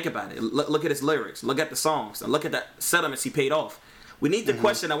mean, think about it. Look at his lyrics. Look at the songs. And look at the settlements he paid off. We need to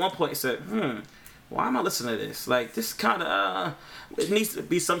question at one point and say, why am I listening to this? Like, this kind of, it needs to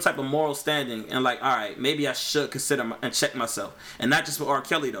be some type of moral standing. And like, all right, maybe I should consider and check myself. And not just with R.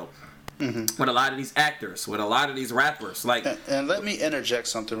 Kelly, though. With a lot of these actors, with a lot of these rappers. Like, and let me interject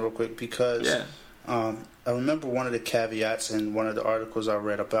something real quick because I remember one of the caveats in one of the articles I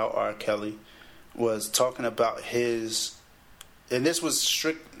read about R. Kelly was talking about his, and this was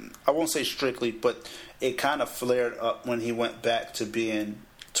I won't say strictly, but it kind of flared up when he went back to being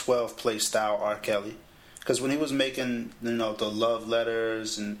 12 play style R. Kelly. Because when he was making, the love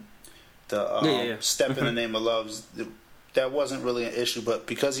letters and the Step in the Name of Loves, that wasn't really an issue. But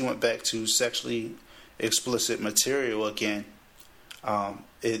because he went back to sexually explicit material again,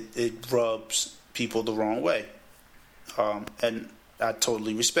 it rubs people the wrong way. And I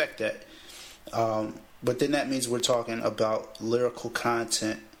totally respect that. But then that means we're talking about lyrical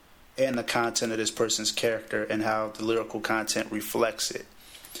content and the content of this person's character and how the lyrical content reflects it.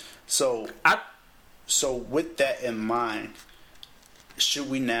 So with that in mind, should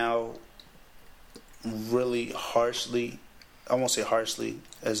we now really harshly, I won't say harshly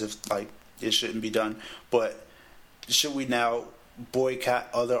as if like it shouldn't be done, but should we now boycott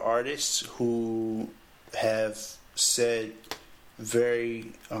other artists who have said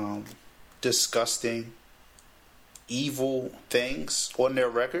very disgusting, evil things on their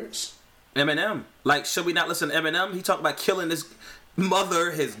records. Eminem. Like, should we not listen to Eminem? He talked about killing his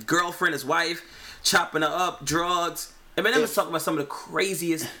mother, his girlfriend, his wife, chopping her up, drugs. Eminem is talking about some of the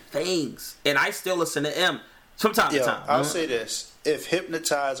craziest things. And I still listen to him from time to time. I'll say this. If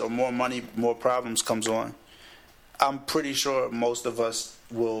Hypnotize or More Money, More Problems comes on, I'm pretty sure most of us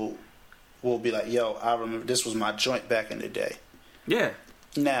will be like, yo, I remember this was my joint back in the day. Yeah.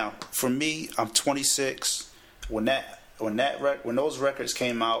 Now, for me, I'm 26. When those records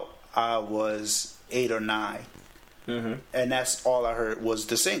came out, I was 8 or 9. Mm-hmm. And that's all I heard was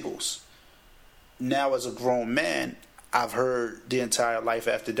the singles. Now, as a grown man, I've heard the entire Life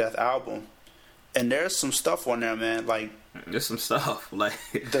After Death album. And there's some stuff on there, man. Like, there's some stuff. Like,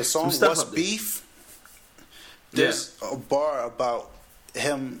 the song What's Beef? There's a bar about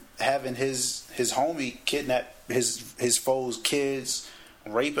him having his homie kidnap his foe's kids,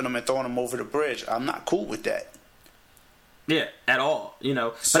 raping them and throwing them over the bridge. I'm not cool with that. Yeah, at all. You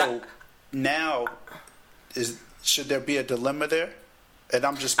know. So now, should there be a dilemma there? And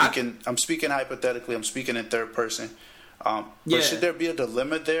I'm just speaking. I'm speaking hypothetically. I'm speaking in third person. But should there be a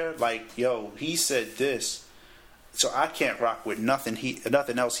dilemma there? Like, yo, he said this, so I can't rock with nothing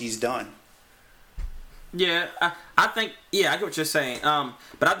else he's done. Yeah, I think, I get what you're saying.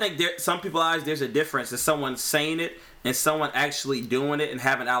 But I think some people's eyes, there's a difference. There's someone saying it and someone actually doing it and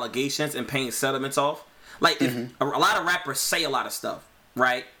having allegations and paying settlements off. Like, if a lot of rappers say a lot of stuff,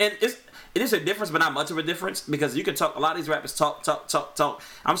 right? And it is a difference, but not much of a difference, because you can talk, a lot of these rappers talk.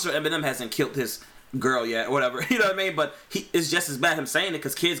 I'm sure Eminem hasn't killed his girl yet or whatever, you know what I mean? But it's just as bad him saying it,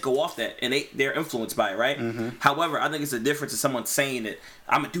 because kids go off that and they're influenced by it, right? However, I think it's a difference in someone saying it,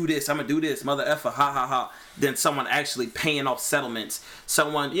 I'm gonna do this, mother effer, ha ha ha, than someone actually paying off settlements,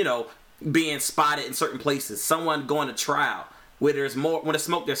 someone, you know, being spotted in certain places, someone going to trial where there's more, when there's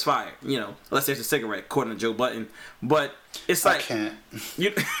smoke there's fire, you know, unless there's a cigarette, according to Joe Budden. But it's like, I can't.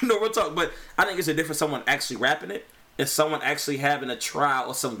 We'll talk, but I think it's a difference someone actually rapping it and someone actually having a trial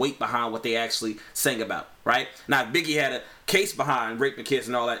or some weight behind what they actually sang about, right? Now, if Biggie had a case behind raping kids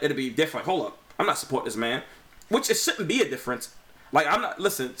and all that, it'd be different. Hold up, I'm not supporting this man. Which it shouldn't be a difference. Like, I'm not,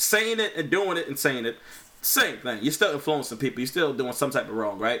 listen, saying it and doing it and saying it, same thing. You're still influencing people. You're still doing some type of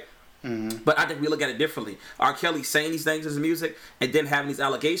wrong, right? But I think we look at it differently. R. Kelly saying these things in his music and then having these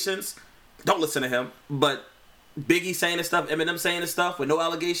allegations, don't listen to him. But Biggie saying this stuff, Eminem saying this stuff with no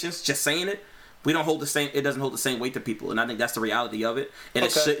allegations, just saying it, we don't hold the same. It doesn't hold the same weight to people, and I think that's the reality of it. And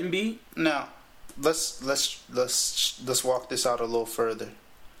it shouldn't be. Now, let's walk this out a little further.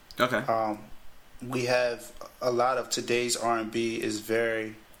 Okay. We have a lot of today's R&B is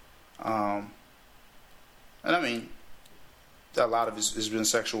very, and I mean, a lot of it's been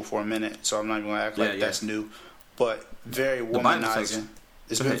sexual for a minute, so I'm not going to act like that's new, but very womanizing.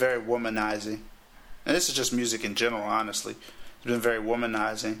 It's been very womanizing, and this is just music in general. Honestly, it's been very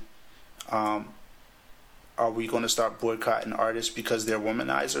womanizing. Are we going to start boycotting artists because they're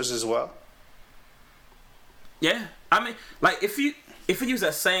womanizers as well? Yeah, I mean, like if you use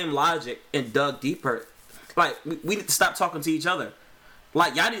that same logic and dug deeper, like we need to stop talking to each other.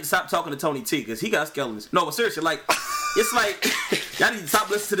 Like, y'all need to stop talking to Tony T because he got skeletons. No, but seriously, like it's like y'all need to stop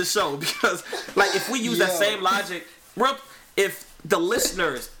listening to the show, because like if we use that same logic, if the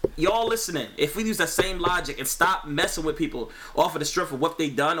listeners, y'all listening, if we use that same logic and stop messing with people off of the strength of what they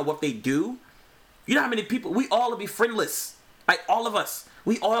done or what they do, you know how many people, we all will be friendless. Like, all of us.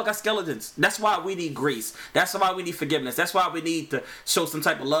 We all got skeletons. That's why we need grace. That's why we need forgiveness. That's why we need to show some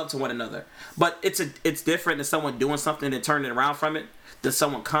type of love to one another. But it's different than someone doing something and turning around from it than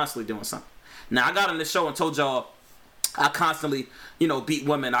someone constantly doing something. Now, I got on the show and told y'all I constantly, beat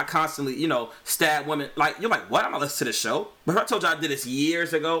women. I constantly, stab women. Like, you're like, what? I'm not listening to the show. But if I told y'all I did this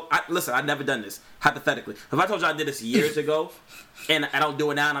years ago, I've never done this, hypothetically. If I told y'all I did this years ago and I don't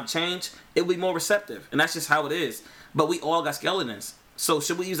do it now and I'm changed, it would be more receptive. And that's just how it is. But we all got skeletons. So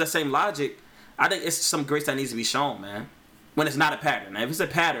should we use that same logic? I think it's some grace that needs to be shown, man. When it's not a pattern. Now, if it's a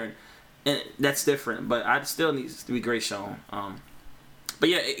pattern, that's different. But I still needs to be grace shown. But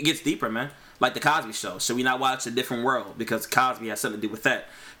yeah, it gets deeper, man. Like the Cosby Show. Should we not watch A Different World? Because Cosby has something to do with that.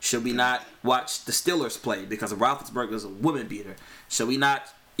 Should we not watch the Steelers play? Because Roethlisberger is a woman beater. Should we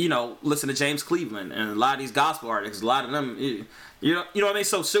not, listen to James Cleveland and a lot of these gospel artists? A lot of them, you know what I mean?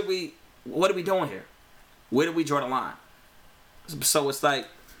 So should we? What are we doing here? Where do we draw the line? So it's like,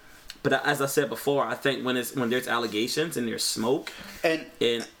 but as I said before, I think when there's allegations and there's smoke, and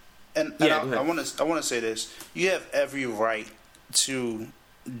I want to say this: you have every right to,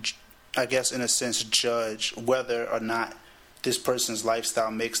 I guess, in a sense, judge whether or not this person's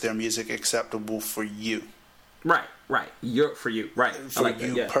lifestyle makes their music acceptable for you. Right. For you. Right. For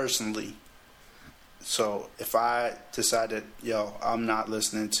you personally. So if I decided, I'm not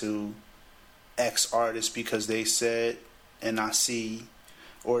listening to X artist because they said, and I see,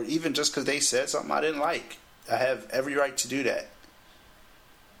 or even just because they said something I didn't like, I have every right to do that.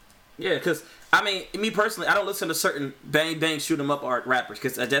 Yeah, because, me personally, I don't listen to certain bang, bang, shoot 'em up art rappers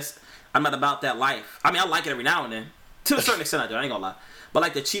because I'm not about that life. I like it every now and then. To a certain extent I do, I ain't gonna lie. But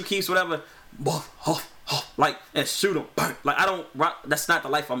like the Chief Keefs, whatever, and shoot 'em, like I don't rock, that's not the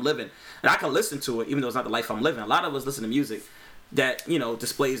life I'm living. And I can listen to it even though it's not the life I'm living. A lot of us listen to music that,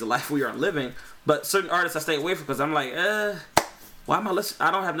 displays the life we aren't living. But certain artists I stay away from because I'm like, why am I listening?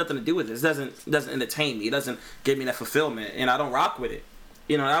 I don't have nothing to do with this. It doesn't entertain me. It doesn't give me that fulfillment, and I don't rock with it.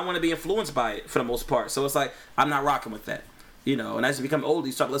 I want to be influenced by it for the most part. So it's like I'm not rocking with that. And as you become older,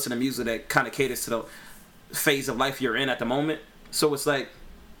 you start listening to music that kind of caters to the phase of life you're in at the moment. So it's like,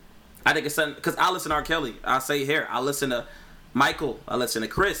 I think it's something, because I listen to R. Kelly. I say here, I listen to Michael. I listen to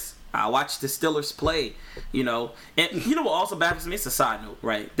Chris. I watch the Steelers play, And what also baffles me? It's a side note,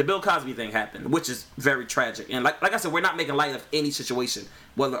 right? The Bill Cosby thing happened, which is very tragic. And like I said, we're not making light of any situation.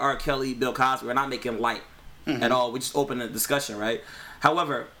 Whether R. Kelly, Bill Cosby, we're not making light at all. We just open the discussion, right?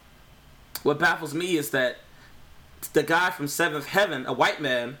 However, what baffles me is that the guy from Seventh Heaven, a white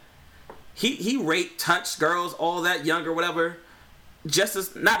man, he raped, touched girls, all that, younger, whatever,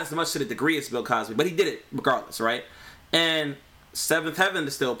 not as much to the degree as Bill Cosby, but he did it regardless, right? And Seventh Heaven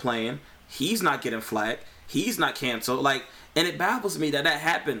is still playing. He's not getting flack. He's not canceled. And it baffles me that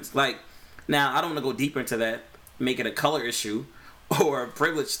happens. Now, I don't want to go deeper into that, make it a color issue or a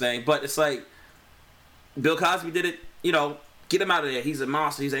privilege thing, but it's like, Bill Cosby did it, get him out of there. He's a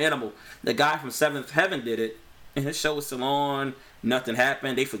monster. He's an animal. The guy from Seventh Heaven did it, and his show was still on. Nothing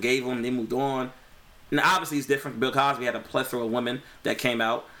happened. They forgave him. They moved on. Now, obviously, it's different. Bill Cosby had a plethora of women that came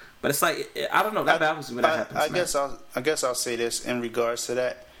out. But it's like, I don't know. That baffles me when that happens. I guess I'll say this in regards to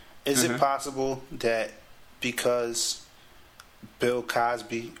that. Is it possible that because Bill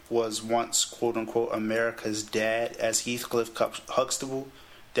Cosby was once, quote unquote, America's dad as Heathcliff Huxtable,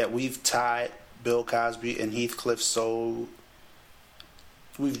 that we've tied Bill Cosby and Heathcliff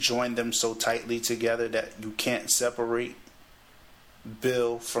we've joined them so tightly together that you can't separate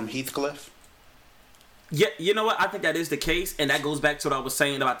Bill from Heathcliff? Yeah, you know what? I think that is the case, and that goes back to what I was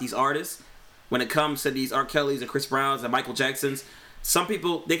saying about these artists. When it comes to these R. Kellys and Chris Browns and Michael Jacksons, some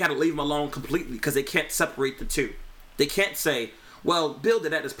people, they got to leave them alone completely because they can't separate the two. They can't say, well, Bill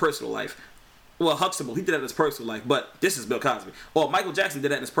did that in his personal life. Well, Huxtable, he did that in his personal life, but this is Bill Cosby. Or Michael Jackson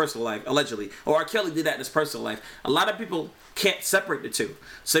did that in his personal life, allegedly. Or R. Kelly did that in his personal life. A lot of people can't separate the two.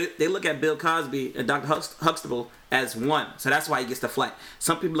 So they look at Bill Cosby and Dr. Huxtable as one. So that's why he gets the flack.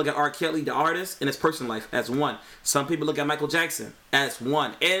 Some people look at R. Kelly, the artist, in his personal life as one. Some people look at Michael Jackson as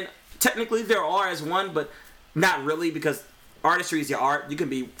one. And technically there are as one, but not really, because artistry is your art. You can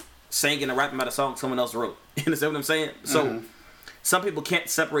be singing and rapping about a song someone else wrote. You understand what I'm saying? So some people can't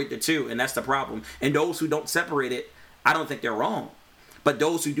separate the two, and that's the problem. And those who don't separate it, I don't think they're wrong. But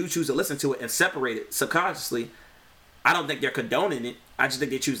those who do choose to listen to it and separate it subconsciously, I don't think they're condoning it. I just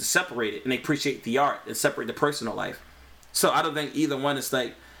think they choose to separate it, and they appreciate the art and separate the personal life. So I don't think either one is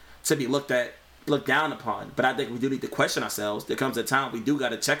like to be looked down upon. But I think we do need to question ourselves. There comes a time we do got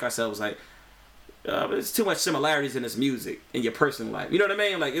to check ourselves, like, there's too much similarities in this music in your personal life. You know what I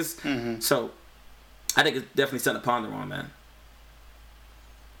mean? Like, it's so I think it's definitely something to ponder on, man.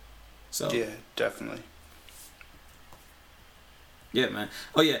 So yeah, definitely. Yeah, man.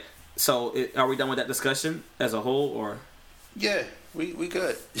 Oh yeah. So are we done with that discussion as a whole, or? Yeah, we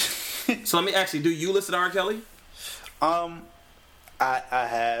good. So let me ask you: do you listen to R. Kelly? I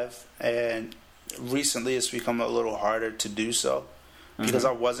have, and recently it's become a little harder to do so because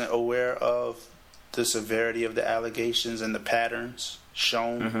I wasn't aware of the severity of the allegations and the patterns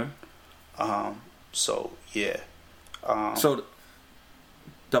shown. So yeah. So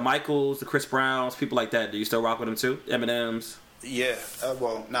the Michaels, the Chris Browns, people like that, do you still rock with them too? Eminems? Yeah,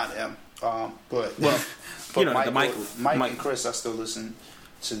 well, not M, but well, but you know, Mike and Chris, I still listen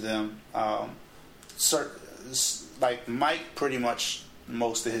to them. Like Mike, pretty much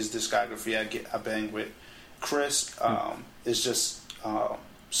most of his discography I bang with. Chris is just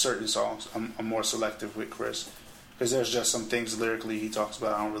certain songs. I'm more selective with Chris because there's just some things lyrically he talks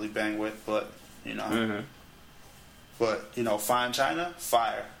about I don't really bang with, but you know. But you know, Fine China,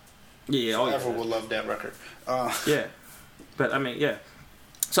 fire. Yeah, forever will love that record. Yeah, but I mean, yeah.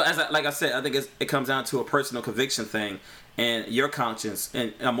 So like I said, I think it comes down to a personal conviction thing and your conscience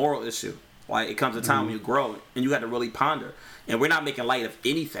and a moral issue. Like, it comes a time when you grow and you got to really ponder. And we're not making light of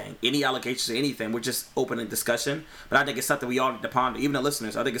anything, any allegations or anything. We're just opening discussion. But I think it's something we all need to ponder. Even the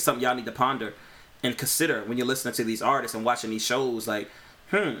listeners, I think it's something y'all need to ponder and consider when you're listening to these artists and watching these shows. Like,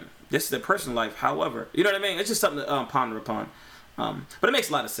 this is their personal life. However, you know what I mean? It's just something to ponder upon. But it makes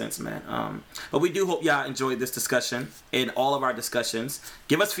a lot of sense, man. But we do hope y'all enjoyed this discussion and all of our discussions.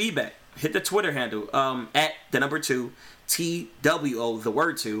 Give us feedback. Hit the Twitter handle at the number 2 TWO, the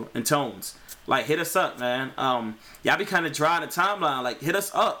word 2, and Tones. Like, hit us up, man. Y'all be kind of dry on the timeline. Like, hit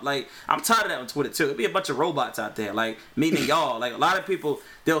us up. Like, I'm tired of that on Twitter, too. It'll be a bunch of robots out there, like, meaning y'all. Like, a lot of people,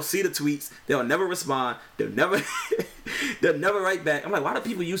 they'll see the tweets. They'll never respond. They'll never write back. I'm like, why do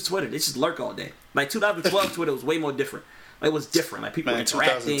people use Twitter? They just lurk all day. Like, 2012 Twitter was way more different. Like, it was different. Like, people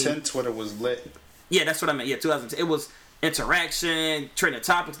interacting. 2010 Twitter was lit. Yeah, that's what I meant. Yeah, 2010. It was interaction, trending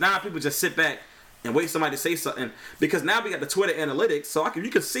topics. Now people just sit back and wait for somebody to say something. Because now we got the Twitter analytics, so you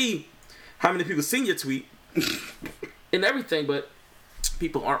can see how many people seen your tweet and everything, but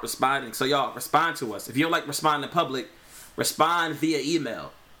people aren't responding. So y'all, respond to us. If you don't like responding in public, respond via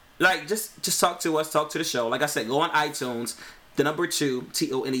email. Like, just talk to us, talk to the show. Like I said, go on iTunes, the number 2,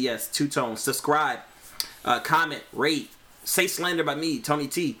 TONES, 2 Tones. Subscribe, comment, rate, say slander by me, Tony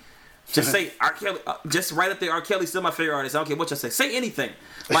T. Just say R. Kelly, just right up there, R. Kelly's still my favorite artist. I don't care what you say. Say anything.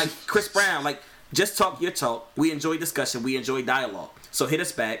 Like Chris Brown, like, just talk your talk. We enjoy discussion. We enjoy dialogue. So hit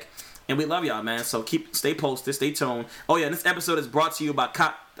us back. And we love y'all, man. So stay posted, stay tuned. Oh yeah, this episode is brought to you by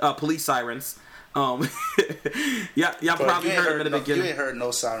police sirens. Y'all probably heard them in the beginning. You ain't heard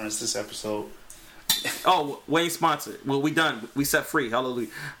no sirens this episode. Oh, we ain't sponsored. Well, we done. We set free. Hallelujah.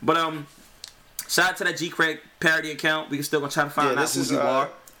 But shout out to that G Craig parody account. We can still gonna try to find out who you are.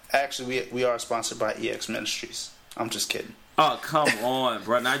 Actually, we are sponsored by EX Ministries. I'm just kidding. Oh, come on,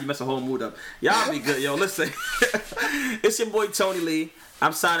 bro. Now you mess the whole mood up. Y'all be good. Yo, listen. It's your boy Tony Lee.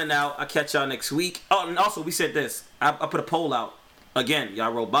 I'm signing out. I'll catch y'all next week. Oh, and also, we said this. I put a poll out. Again,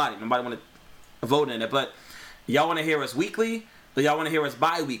 y'all robotic. Nobody want to vote in it. But y'all want to hear us weekly or y'all want to hear us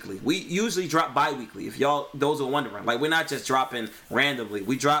bi-weekly? We usually drop bi-weekly, if those are wondering. Like, we're not just dropping randomly.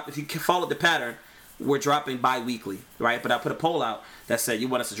 We drop, if you can follow the pattern, we're dropping bi-weekly, right? But I put a poll out that said, you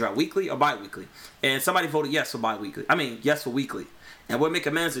want us to drop weekly or bi-weekly? And somebody voted yes for bi-weekly. Yes for weekly. And we'll make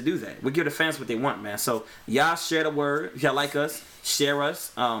amends to do that. We'll give the fans what they want, man. So, y'all share the word. If y'all like us, share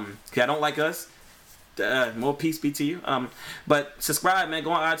us. If y'all don't like us, more peace be to you. But subscribe, man.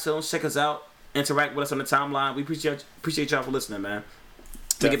 Go on iTunes. Check us out. Interact with us on the timeline. We appreciate y'all for listening, man.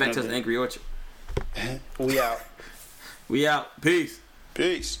 We get back to the Angry Orchard. We out. We out. Peace.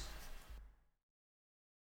 Peace.